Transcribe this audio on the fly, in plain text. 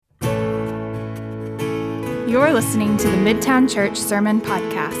You're listening to the Midtown Church Sermon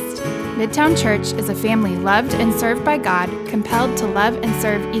Podcast. Midtown Church is a family loved and served by God, compelled to love and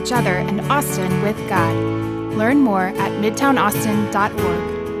serve each other and Austin with God. Learn more at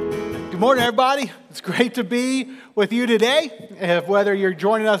midtownaustin.org. Good morning, everybody. It's great to be with you today. Whether you're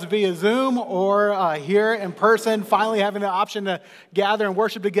joining us via Zoom or here in person, finally having the option to gather and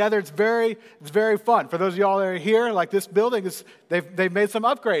worship together, it's very fun. For those of y'all that are here, like this building they've made some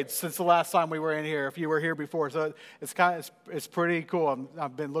upgrades since the last time we were in here. If you were here before, so it's pretty cool.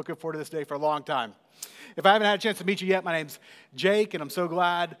 I've been looking forward to this day for a long time. If I haven't had a chance to meet you yet, my name's Jake, and I'm so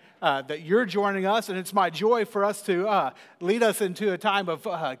glad that you're joining us. And it's my joy for us to lead us into a time of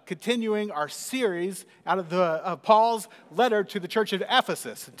continuing our series out of Paul's letter to the church of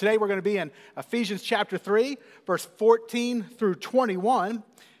Ephesus. Today we're going to be in Ephesians chapter 3, verse 14 through 21.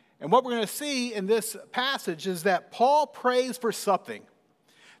 And what we're going to see in this passage is that Paul prays for something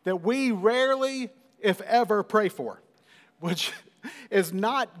that we rarely, if ever, pray for, which is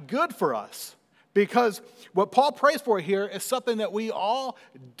not good for us. Because what Paul prays for here is something that we all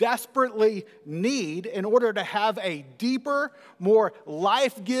desperately need in order to have a deeper, more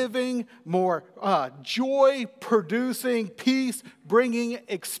life-giving, more joy-producing, peace-bringing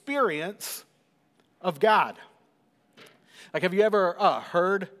experience of God. Like, have you ever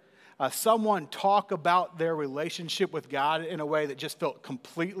heard someone talk about their relationship with God in a way that just felt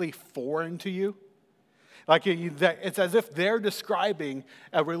completely foreign to you? Like it's as if they're describing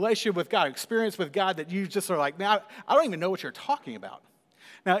a relationship with God, experience with God that you just are like, man, I don't even know what you're talking about.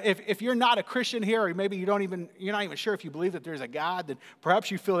 Now, if you're not a Christian here, or maybe you're not even sure if you believe that there's a God, then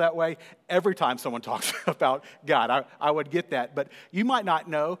perhaps you feel that way every time someone talks about God. I would get that. But you might not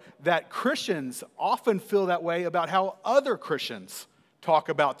know that Christians often feel that way about how other Christians talk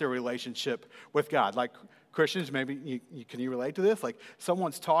about their relationship with God. Like Christians, maybe can you relate to this? Like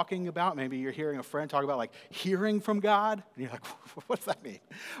someone's talking about, maybe you're hearing a friend talk about like hearing from God, and you're like, what's that mean?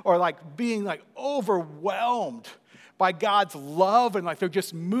 Or like being like overwhelmed by God's love, and like they're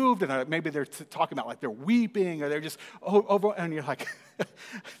just moved, and maybe they're talking about like they're weeping, or they're just over, and you're like,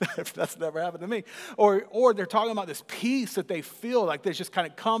 that's never happened to me. Or they're talking about this peace that they feel like this just kind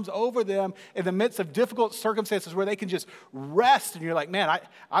of comes over them in the midst of difficult circumstances where they can just rest, and you're like, man,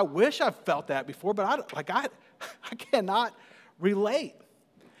 I wish I felt that before, but I cannot relate.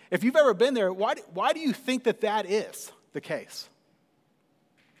 If you've ever been there, why do you think that is the case?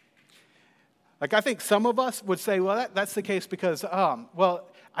 Like, I think some of us would say, well, that's the case because,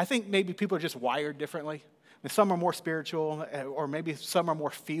 I think maybe people are just wired differently. And some are more spiritual, or maybe some are more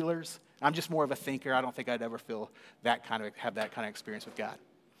feelers. I'm just more of a thinker. I don't think I'd ever have that kind of experience with God.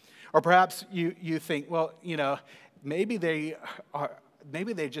 Or perhaps you think, well, maybe they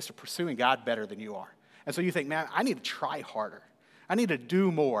just are pursuing God better than you are. And so you think, man, I need to try harder. I need to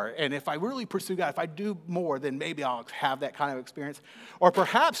do more. And if I really pursue God, if I do more, then maybe I'll have that kind of experience. Or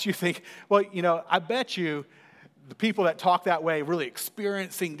perhaps you think, well, I bet you the people that talk that way, really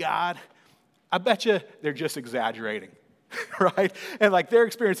experiencing God, I bet you they're just exaggerating, right? And like their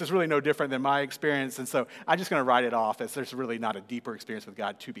experience is really no different than my experience. And so I'm just going to write it off as there's really not a deeper experience with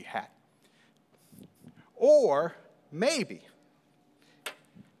God to be had. Or maybe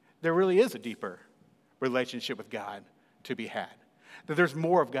there really is a deeper relationship with God to be had. That there's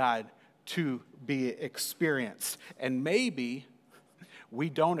more of God to be experienced. And maybe we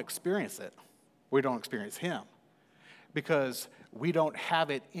don't experience it. We don't experience Him because we don't have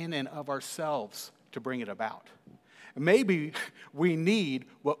it in and of ourselves to bring it about. Maybe we need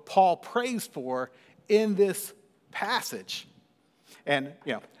what Paul prays for in this passage. And,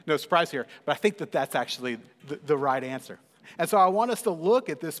 no surprise here, but I think that's actually the right answer. And so I want us to look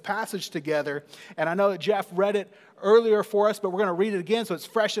at this passage together. And I know that Jeff read it earlier for us, but we're going to read it again so it's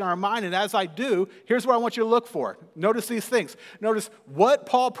fresh in our mind. And as I do, here's what I want you to look for. Notice these things. Notice what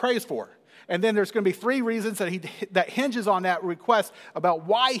Paul prays for. And then there's going to be three reasons that hinges on that request about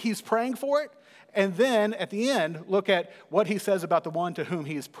why he's praying for it. And then at the end, look at what he says about the one to whom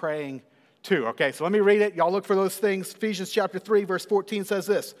he's praying to. Okay, so let me read it. Y'all look for those things. Ephesians chapter 3, verse 14 says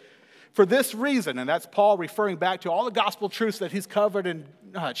this. For this reason, and that's Paul referring back to all the gospel truths that he's covered in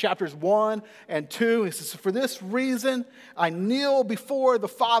chapters 1 and 2. He says, for this reason, I kneel before the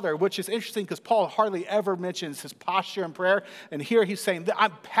Father, which is interesting because Paul hardly ever mentions his posture in prayer. And here he's saying, that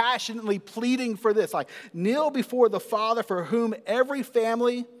I'm passionately pleading for this. I kneel before the Father for whom every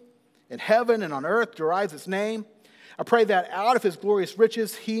family in heaven and on earth derives its name. I pray that out of his glorious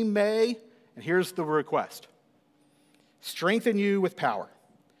riches he may, and here's the request, strengthen you with power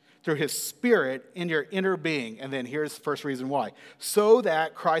through his Spirit in your inner being. And then here's the first reason why. So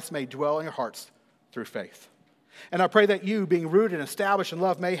that Christ may dwell in your hearts through faith. And I pray that you, being rooted and established in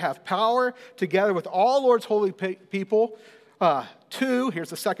love, may have power together with all Lord's holy people to, here's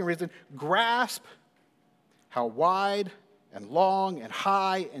the second reason, grasp how wide and long and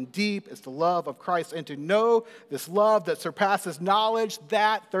high and deep is the love of Christ, and to know this love that surpasses knowledge,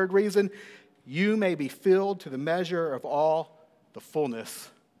 that, third reason, you may be filled to the measure of all the fullness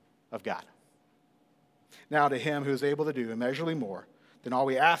of God. Now to him who is able to do immeasurably more than all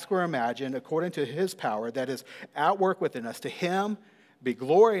we ask or imagine, according to his power that is at work within us, to him be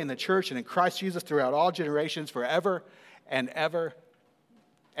glory in the church and in Christ Jesus throughout all generations, forever and ever.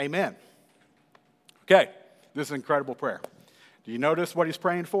 Amen. Okay, this is an incredible prayer. Do you notice what he's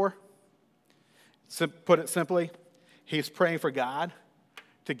praying for? Put it simply, he's praying for God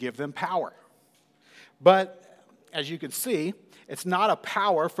to give them power. But as you can see, it's not a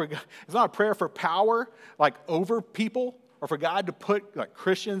prayer for power like over people or for God to put like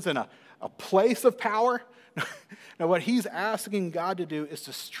Christians in a place of power. Now, what he's asking God to do is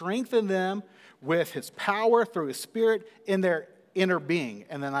to strengthen them with his power through his Spirit in their inner being.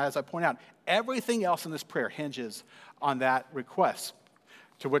 And then, as I point out, everything else in this prayer hinges on that request,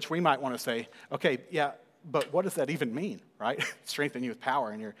 to which we might want to say, okay, yeah, but what does that even mean, right? Strengthen you with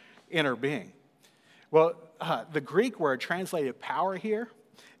power in your inner being. Well, the Greek word translated power here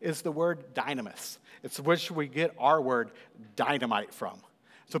is the word dynamis. It's which we get our word dynamite from.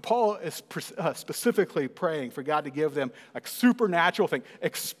 So Paul is specifically praying for God to give them like supernatural thing,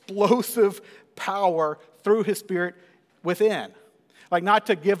 explosive power through his Spirit within. Like not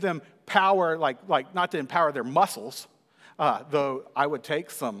to give them power, like not to empower their muscles, though I would take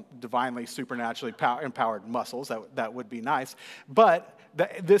some divinely, supernaturally empowered muscles. That would be nice. But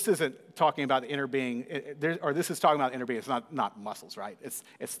this isn't talking about the inner being, or this is talking about the inner being. It's not muscles, right?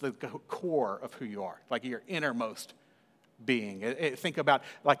 It's the core of who you are, like your innermost being. Think about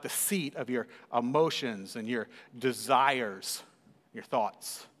like the seat of your emotions and your desires, your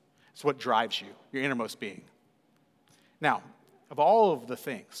thoughts. It's what drives you, your innermost being. Now, of all of the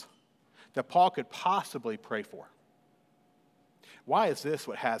things that Paul could possibly pray for, why is this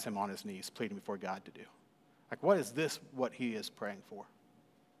what has him on his knees pleading before God to do? Like, what is this what he is praying for?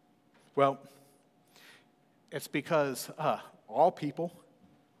 Well, it's because all people,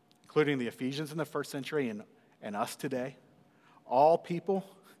 including the Ephesians in the first century and us today, all people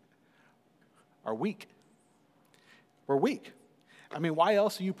are weak. We're weak. I mean, why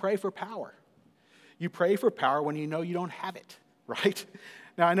else do you pray for power? You pray for power when you know you don't have it, right?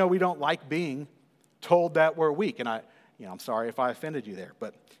 Now, I know we don't like being told that we're weak, and I'm sorry if I offended you there,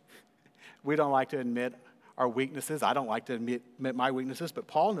 but we don't like to admit our weaknesses. I don't like to admit my weaknesses, but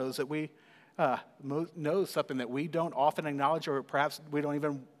Paul knows that we knows something that we don't often acknowledge, or perhaps we don't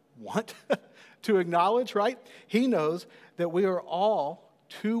even want to acknowledge, right? He knows that we are all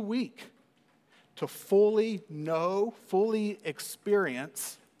too weak to fully know, fully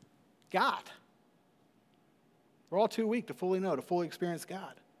experience God. We're all too weak to fully know, to fully experience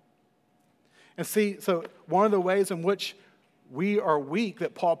God. And see, so one of the ways in which we are weak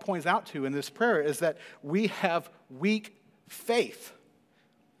that Paul points out to in this prayer is that we have weak faith.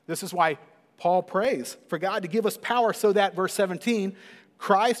 This is why Paul prays for God to give us power so that, verse 17,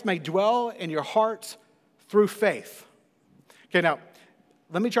 Christ may dwell in your hearts through faith. Okay, now,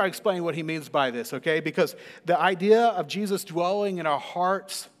 let me try to explain what he means by this, okay? Because the idea of Jesus dwelling in our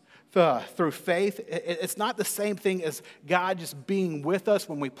hearts through faith, it's not the same thing as God just being with us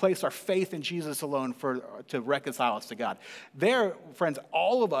when we place our faith in Jesus alone to reconcile us to God. There, friends,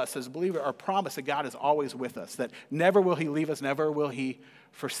 all of us as believers are promised that God is always with us, that never will he leave us, never will he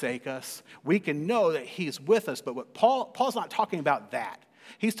forsake us. We can know that he's with us, but what Paul's not talking about that.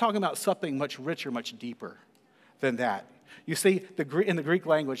 He's talking about something much richer, much deeper than that. You see, in the Greek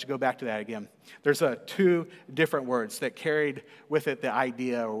language, to go back to that again, there's two different words that carried with it the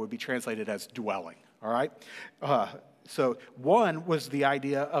idea, or would be translated as dwelling, all right? So one was the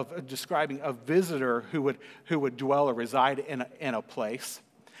idea of describing a visitor who would dwell or reside in a place,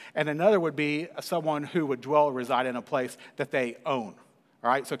 and another would be someone who would dwell or reside in a place that they own, all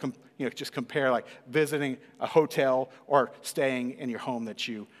right? So just compare like visiting a hotel or staying in your home that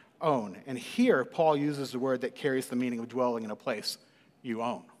you own. And here, Paul uses the word that carries the meaning of dwelling in a place you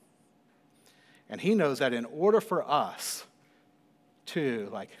own. And he knows that in order for us to,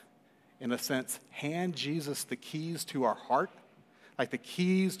 like, in a sense, hand Jesus the keys to our heart, like the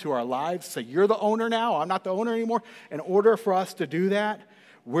keys to our lives, say, you're the owner now, I'm not the owner anymore. In order for us to do that,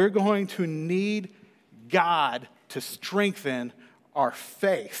 we're going to need God to strengthen our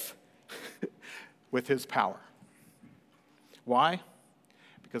faith with his power. Why?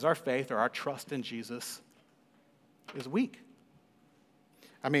 Because our faith or our trust in Jesus is weak.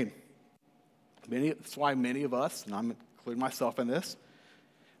 I mean, That's why many of us, and I'm including myself in this,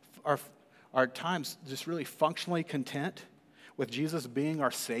 are at times just really functionally content with Jesus being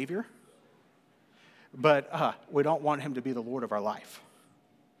our Savior, but we don't want him to be the Lord of our life.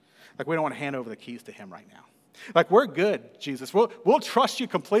 Like, we don't want to hand over the keys to him right now. Like, we're good, Jesus. We'll trust you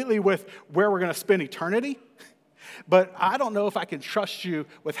completely with where we're going to spend eternity, but I don't know if I can trust you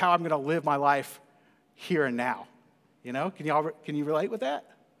with how I'm going to live my life here and now. You know, can you relate with that?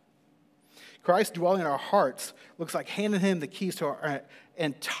 Christ dwelling in our hearts looks like handing him the keys to our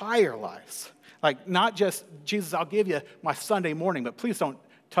entire lives. Like, not just, Jesus, I'll give you my Sunday morning, but please don't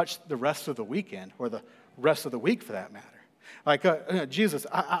touch the rest of the weekend or the rest of the week for that matter. Like, Jesus,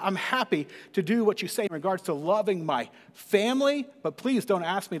 I'm happy to do what you say in regards to loving my family, but please don't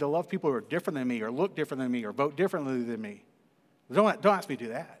ask me to love people who are different than me or look different than me or vote differently than me. Don't ask me to do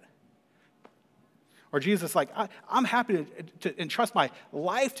that. Or Jesus, like, I'm happy to entrust my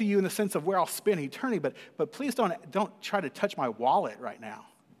life to you in the sense of where I'll spend eternity, but please don't try to touch my wallet right now,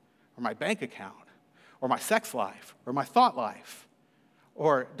 or my bank account, or my sex life, or my thought life.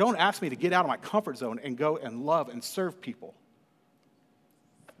 Or don't ask me to get out of my comfort zone and go and love and serve people.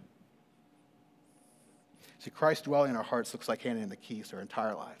 See, Christ dwelling in our hearts looks like handing him the keys to our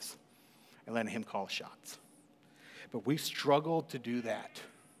entire lives and letting him call the shots. But we struggle to do that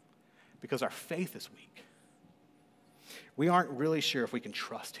because our faith is weak. We aren't really sure if we can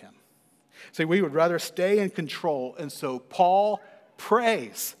trust him. See, we would rather stay in control, and so Paul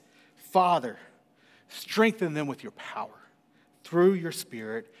prays, Father, strengthen them with your power through your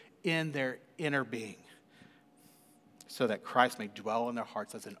Spirit in their inner being, so that Christ may dwell in their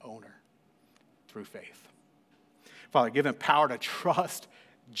hearts as an owner through faith. Father, give them power to trust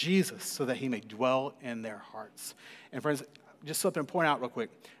Jesus so that he may dwell in their hearts. And friends, just something to point out real quick.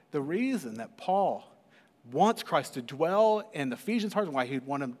 The reason that Paul wants Christ to dwell in the Ephesians' hearts and why he'd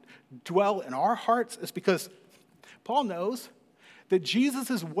want him to dwell in our hearts is because Paul knows that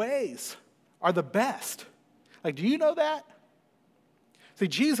Jesus' ways are the best. Like, do you know that? See,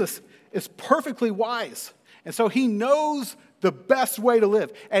 Jesus is perfectly wise, and so he knows the best way to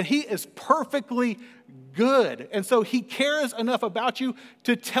live, and he is perfectly good, and so he cares enough about you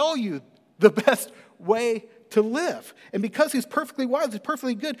to tell you the best way to live. And because he's perfectly wise, he's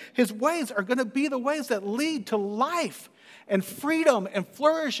perfectly good, his ways are going to be the ways that lead to life and freedom and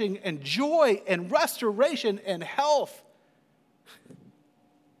flourishing and joy and restoration and health.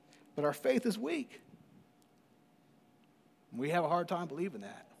 But our faith is weak. We have a hard time believing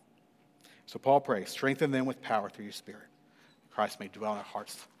that. So Paul prays, strengthen them with power through your Spirit. Christ may dwell in our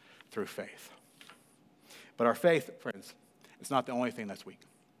hearts through faith. But our faith, friends, is not the only thing that's weak.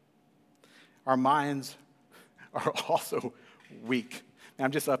 Our minds are also weak. And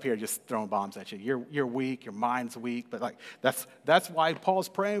I'm just up here just throwing bombs at you. You're weak, your mind's weak, but like that's why Paul's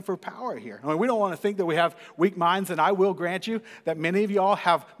praying for power here. I mean, we don't want to think that we have weak minds, and I will grant you that many of you all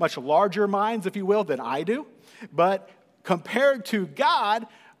have much larger minds, if you will, than I do. But compared to God,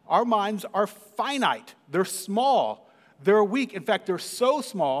 our minds are finite. They're small. They're weak. In fact, they're so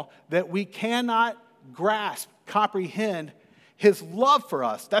small that we cannot grasp, comprehend his love for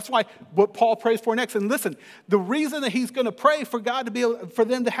us. That's why what Paul prays for next. And listen, the reason that he's going to pray for God to be able, for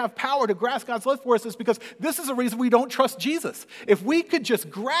them to have power to grasp God's love for us is because this is a reason we don't trust Jesus. If we could just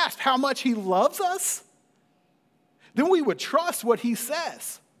grasp how much he loves us, then we would trust what he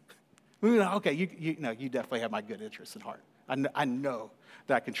says. We know, okay, you definitely have my good interests at heart. I know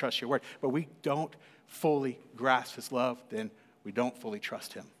that I can trust your word. But we don't fully grasp his love, then we don't fully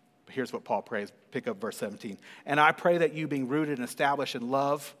trust him. But here's what Paul prays. Pick up verse 17. And I pray that you, being rooted and established in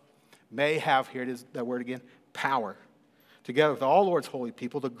love, may have, here it is, that word again, power, together with all Lord's holy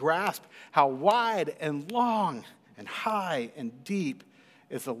people, to grasp how wide and long and high and deep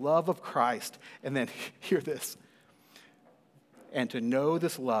is the love of Christ. And then hear this. And to know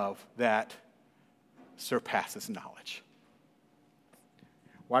this love that surpasses knowledge.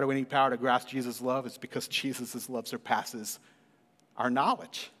 Why do we need power to grasp Jesus' love? It's because Jesus' love surpasses our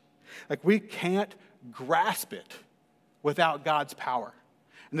knowledge. Like, we can't grasp it without God's power.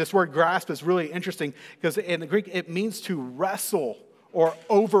 And this word grasp is really interesting because in the Greek, it means to wrestle or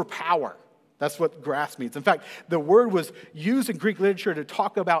overpower. That's what grasp means. In fact, the word was used in Greek literature to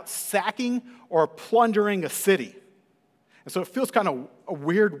talk about sacking or plundering a city. And so it feels kind of a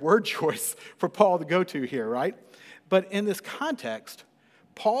weird word choice for Paul to go to here, right? But in this context,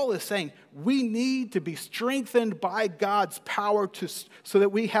 Paul is saying we need to be strengthened by God's power so that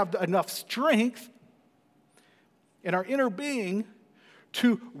we have enough strength in our inner being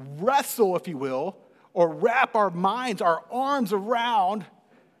to wrestle, if you will, or wrap our minds, our arms around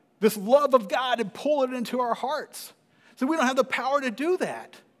this love of God and pull it into our hearts. So we don't have the power to do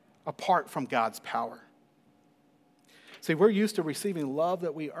that apart from God's power. See, we're used to receiving love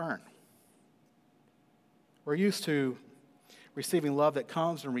that we earn. We're used to receiving love that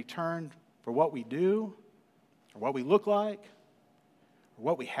comes in return for what we do, or what we look like, or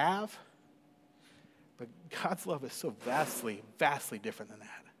what we have. But God's love is so vastly, vastly different than that.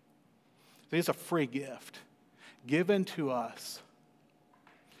 It's a free gift given to us,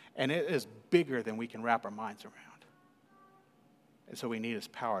 and it is bigger than we can wrap our minds around. And so we need his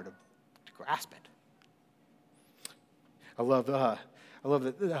power to grasp it. I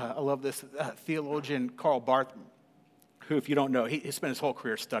love this theologian Karl Barth, who, if you don't know, he spent his whole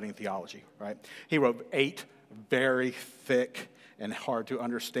career studying theology, right? He wrote 8 very thick and hard to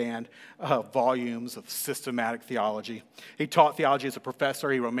understand volumes of systematic theology. He taught theology as a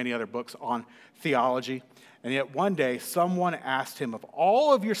professor. He wrote many other books on theology. And yet one day, someone asked him, of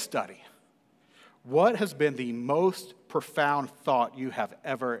all of your study, what has been the most profound thought you have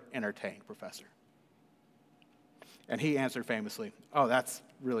ever entertained, Professor? And he answered famously, oh, that's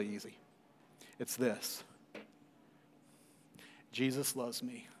really easy. It's this. Jesus loves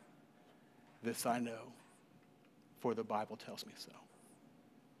me. This I know, for the Bible tells me so.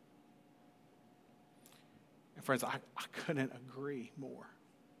 And friends, I couldn't agree more.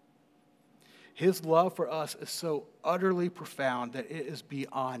 His love for us is so utterly profound that it is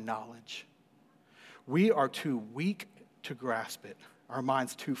beyond knowledge. We are too weak to grasp it. Our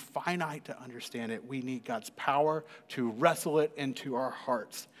mind's too finite to understand it. We need God's power to wrestle it into our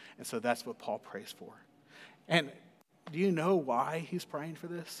hearts. And so that's what Paul prays for. And do you know why he's praying for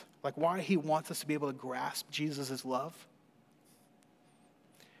this? Like why he wants us to be able to grasp Jesus' love?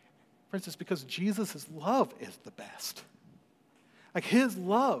 Friends, it's because Jesus' love is the best. Like his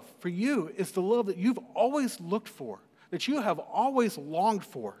love for you is the love that you've always looked for, that you have always longed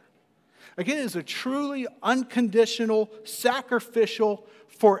for. Like it is a truly unconditional, sacrificial,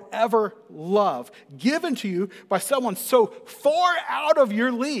 forever love given to you by someone so far out of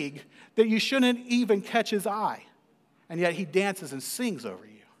your league that you shouldn't even catch his eye. And yet he dances and sings over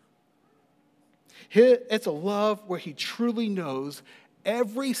you. It's a love where he truly knows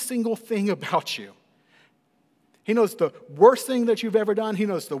every single thing about you. He knows the worst thing that you've ever done. He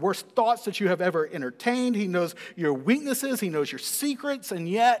knows the worst thoughts that you have ever entertained. He knows your weaknesses. He knows your secrets. And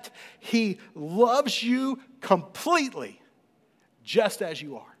yet, he loves you completely, just as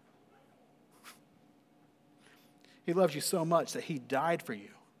you are. He loves you so much that he died for you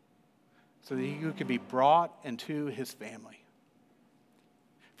so that you could be brought into his family.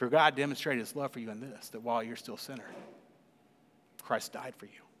 For God demonstrated his love for you in this, that while you're still a sinner, Christ died for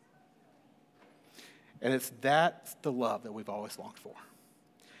you. And that's the love that we've always longed for.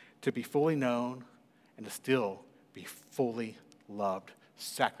 To be fully known and to still be fully loved,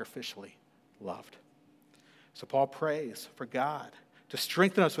 sacrificially loved. So Paul prays for God to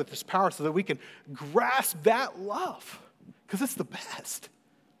strengthen us with his power so that we can grasp that love, because it's the best.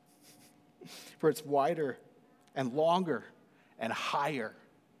 For it's wider and longer and higher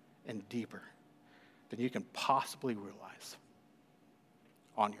and deeper than you can possibly realize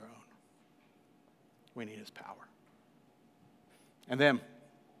on your own. We need his power. And then,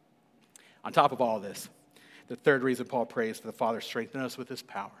 on top of all of this, the third reason Paul prays for the Father strengthen us with his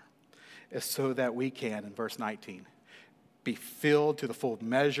power is so that we can, in verse 19, be filled to the full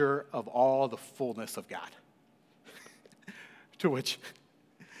measure of all the fullness of God. To which,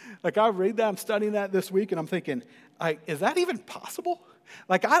 like I read that, I'm studying that this week, and I'm thinking, is that even possible?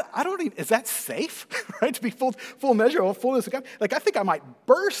 Like, I don't even, is that safe, right? To be full measure of fullness of God? Like, I think I might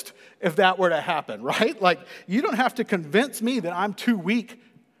burst if that were to happen, right? Like, you don't have to convince me that I'm too weak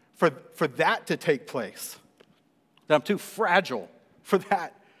for that to take place, that I'm too fragile for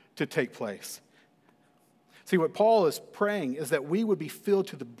that to take place. See, what Paul is praying is that we would be filled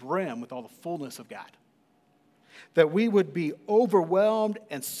to the brim with all the fullness of God. That we would be overwhelmed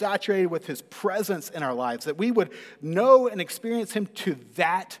and saturated with his presence in our lives. That we would know and experience him to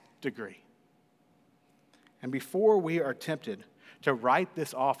that degree. And before we are tempted to write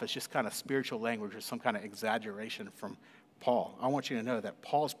this off as just kind of spiritual language or some kind of exaggeration from Paul, I want you to know that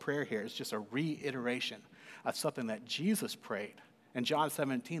Paul's prayer here is just a reiteration of something that Jesus prayed in John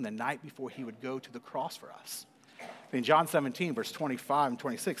 17, the night before he would go to the cross for us. In John 17, verse 25 and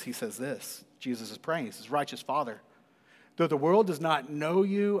 26, he says this. Jesus is praying. He says, righteous Father, though the world does not know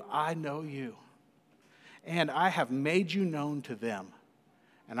you, I know you. And I have made you known to them.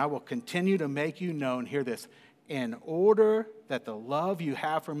 And I will continue to make you known, hear this, in order that the love you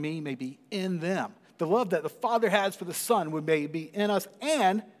have for me may be in them. The love that the Father has for the Son may be in us,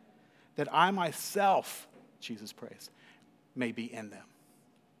 and that I myself, Jesus prays, may be in them.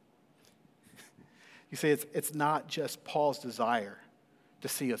 You see, it's not just Paul's desire to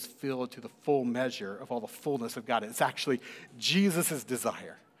see us filled to the full measure of all the fullness of God. It's actually Jesus'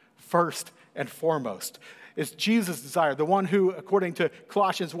 desire, first and foremost. It's Jesus' desire, the one who, according to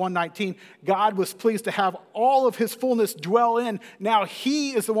Colossians 1:19, God was pleased to have all of his fullness dwell in. Now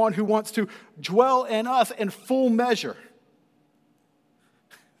he is the one who wants to dwell in us in full measure.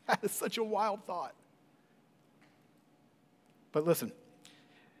 That is such a wild thought. But listen,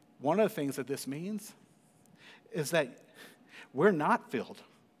 one of the things that this means is that we're not filled,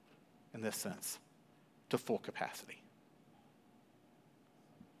 in this sense, to full capacity.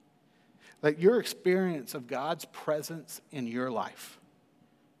 Like your experience of God's presence in your life,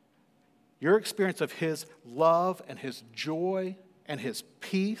 your experience of his love and his joy and his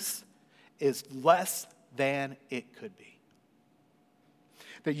peace is less than it could be.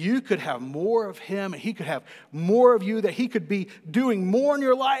 That you could have more of him and he could have more of you, that he could be doing more in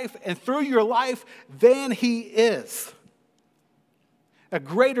your life and through your life than he is. A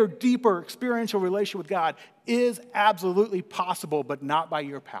greater, deeper experiential relationship with God is absolutely possible, but not by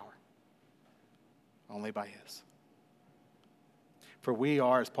your power. Only by his. For we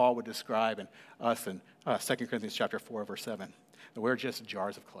are, as Paul would describe in us in 2 Corinthians chapter 4, verse 7, that we're just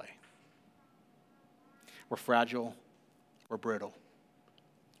jars of clay. We're fragile, we're brittle,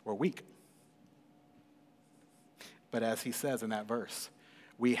 we're weak. But as he says in that verse,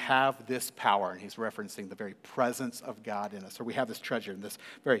 we have this power, and he's referencing the very presence of God in us. Or we have this treasure, this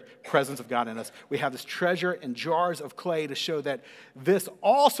very presence of God in us. We have this treasure in jars of clay to show that this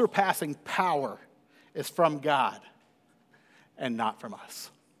all-surpassing power is from God and not from us.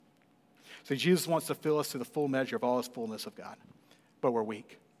 So Jesus wants to fill us to the full measure of all his fullness of God, but we're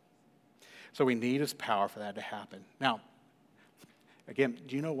weak. So we need his power for that to happen. Now, again,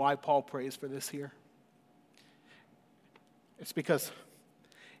 do you know why Paul prays for this here? It's because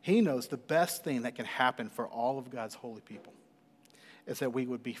he knows the best thing that can happen for all of God's holy people is that we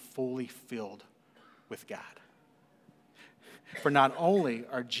would be fully filled with God. For not only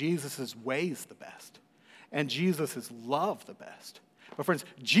are Jesus' ways the best, and Jesus' love the best, but friends,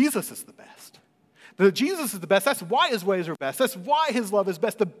 Jesus is the best. Jesus is the best. That's why his ways are best. That's why his love is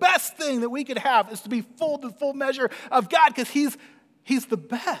best. The best thing that we could have is to be full to the full measure of God, because he's the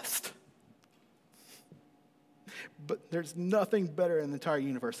best. But there's nothing better in the entire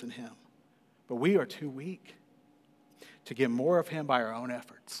universe than him. But we are too weak to get more of him by our own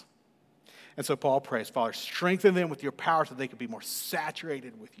efforts. And so Paul prays, Father, strengthen them with your power so they could be more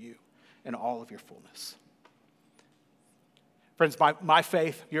saturated with you in all of your fullness. Friends, my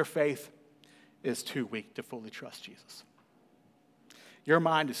faith, your faith, is too weak to fully trust Jesus. Your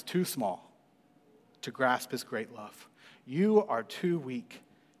mind is too small to grasp his great love. You are too weak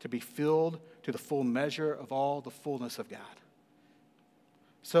to be filled to the full measure of all the fullness of God.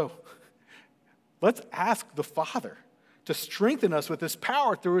 So, let's ask the Father to strengthen us with his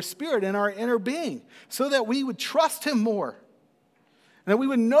power through his Spirit in our inner being so that we would trust him more and that we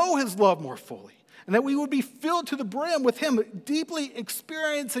would know his love more fully and that we would be filled to the brim with him, deeply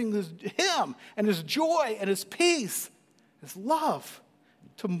experiencing him and his joy and his peace, his love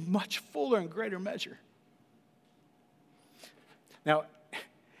to much fuller and greater measure. Now,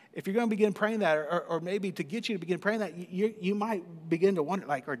 if you're going to begin praying that, or maybe to get you to begin praying that, you might begin to wonder,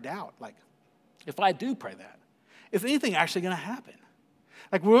 or doubt, if I do pray that, is anything actually going to happen?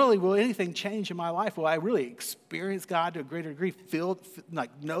 Really, will anything change in my life? Will I really experience God to a greater degree,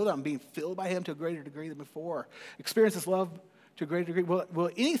 know that I'm being filled by him to a greater degree than before? Experience his love to a greater degree? Will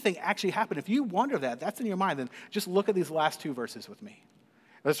anything actually happen? If you wonder that's in your mind, then just look at these last two verses with me.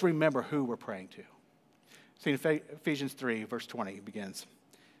 Let's remember who we're praying to. See, in Ephesians 3, verse 20, it begins,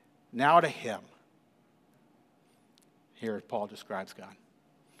 now to him. Here Paul describes God.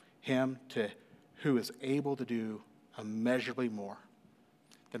 Him to who is able to do immeasurably more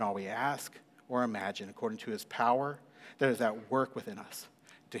than all we ask or imagine, according to his power that is at work within us.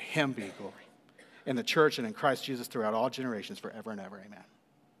 To him be glory in the church and in Christ Jesus throughout all generations, forever and ever. Amen.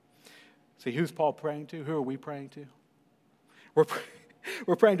 See, who's Paul praying to? Who are we praying to?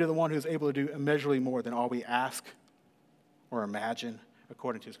 We're praying to the one who's able to do immeasurably more than all we ask or imagine,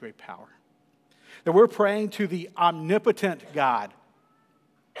 according to his great power. That we're praying to the omnipotent God,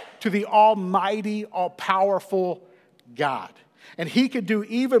 to the almighty, all-powerful God. And he can do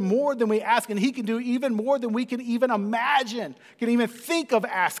even more than we ask, and he can do even more than we can even imagine, can even think of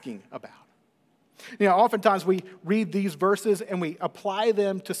asking about. Oftentimes we read these verses and we apply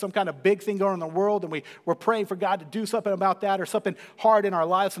them to some kind of big thing going on in the world, and we're praying for God to do something about that, or something hard in our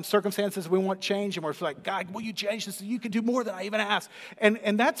lives, some circumstances we want change, and we're like, God, will you change this so you can do more than I even ask?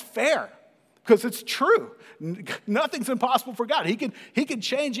 And that's fair, because it's true. Nothing's impossible for God. He can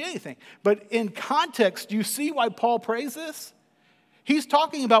change anything. But in context, do you see why Paul prays this? He's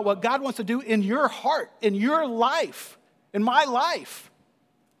talking about what God wants to do in your heart, in your life, in my life.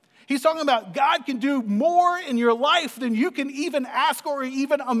 He's talking about God can do more in your life than you can even ask or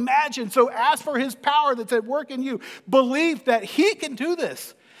even imagine. So ask for his power that's at work in you. Believe that he can do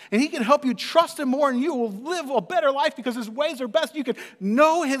this. And he can help you trust him more, and you will live a better life because his ways are best. You can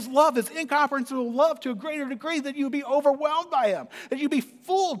know his love, his incomprehensible love to a greater degree, that you would be overwhelmed by him, that you'd be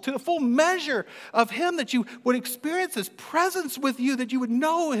full to the full measure of him, that you would experience his presence with you, that you would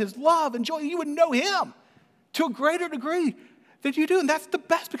know his love and joy. You would know him to a greater degree than you do. And that's the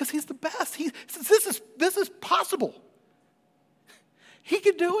best because he's the best. This is possible. He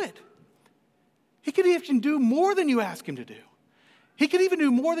can do it. He can even do more than you ask him to do. He can even do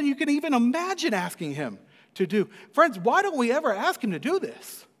more than you can even imagine asking him to do. Friends, why don't we ever ask him to do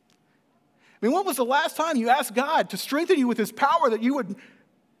this? I mean, when was the last time you asked God to strengthen you with his power that you would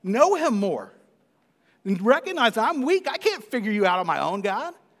know him more? And recognize I'm weak. I can't figure you out on my own,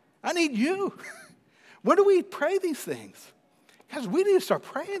 God. I need you. When do we pray these things? Guys, we need to start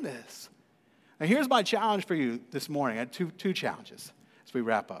praying this. Now, here's my challenge for you this morning. I had two challenges as we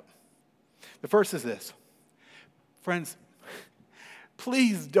wrap up. The first is this. Friends,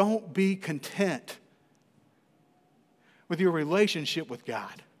 please don't be content with your relationship with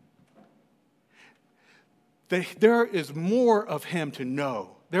God. There is more of him to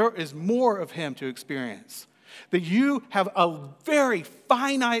know. There is more of him to experience. That you have a very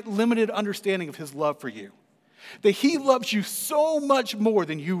finite, limited understanding of his love for you. That he loves you so much more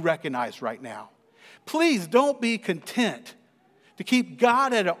than you recognize right now. Please don't be content to keep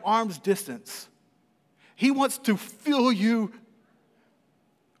God at an arm's distance. He wants to fill you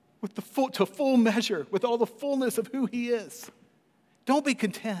with to full measure, with all the fullness of who he is. Don't be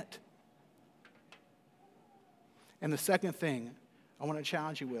content. And the second thing I want to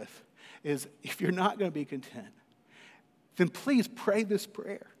challenge you with is if you're not going to be content, then please pray this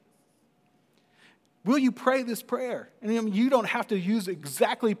prayer. Will you pray this prayer? And I mean, you don't have to use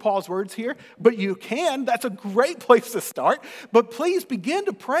exactly Paul's words here, but you can. That's a great place to start. But please begin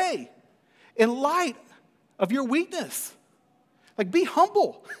to pray in light of your weakness. Like, be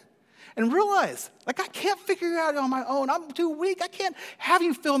humble. And realize, I can't figure it out on my own. I'm too weak. I can't have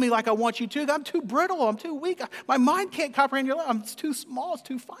you fill me like I want you to. I'm too brittle. I'm too weak. My mind can't comprehend your love. It's too small. It's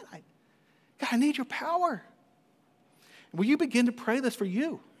too finite. God, I need your power. Will you begin to pray this for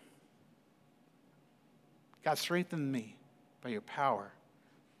you? God, strengthen me by your power,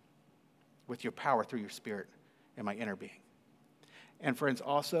 with your power through your Spirit in my inner being. And friends,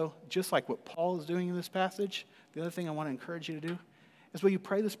 also, just like what Paul is doing in this passage, the other thing I want to encourage you to do is will you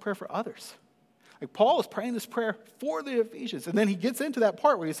pray this prayer for others? Like Paul is praying this prayer for the Ephesians. And then he gets into that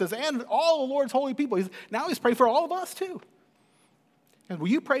part where he says, and all the Lord's holy people. Now he's praying for all of us too. And will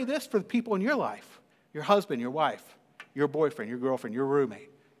you pray this for the people in your life? Your husband, your wife, your boyfriend, your girlfriend, your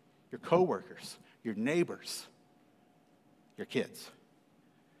roommate, your coworkers, your neighbors, your kids.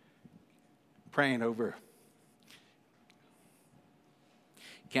 Praying over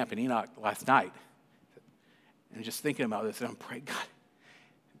Camp in Enoch last night. And just thinking about this, and I'm praying, God,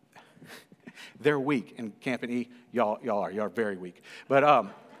 they're weak. And Camp and E, y'all are very weak. But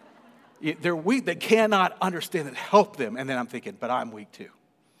they're weak. They cannot understand it. Help them. And then I'm thinking, but I'm weak too.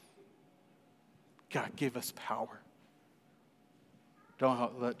 God, give us power.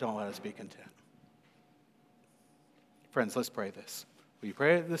 Don't let us be content. Friends, let's pray this. Will you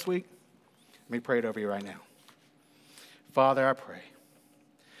pray it this week? Let me pray it over you right now. Father, I pray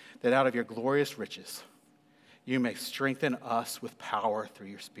that out of your glorious riches, you may strengthen us with power through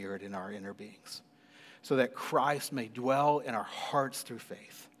your Spirit in our inner beings, so that Christ may dwell in our hearts through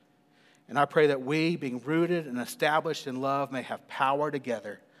faith. And I pray that we, being rooted and established in love, may have power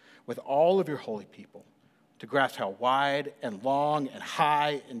together with all of your holy people to grasp how wide and long and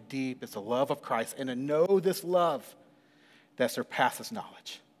high and deep is the love of Christ, and to know this love that surpasses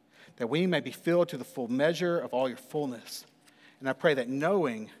knowledge, that we may be filled to the full measure of all your fullness. And I pray that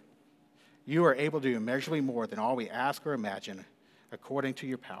knowing you are able to do immeasurably more than all we ask or imagine, according to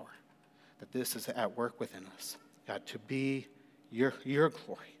your power, that this is at work within us, God, to be your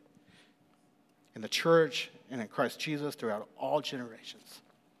glory in the church and in Christ Jesus throughout all generations,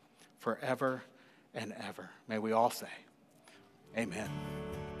 forever and ever. May we all say, amen.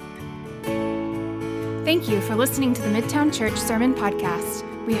 Thank you for listening to the Midtown Church Sermon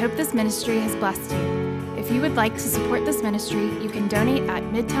Podcast. We hope this ministry has blessed you. If you would like to support this ministry, you can donate at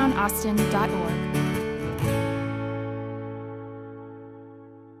midtownaustin.org.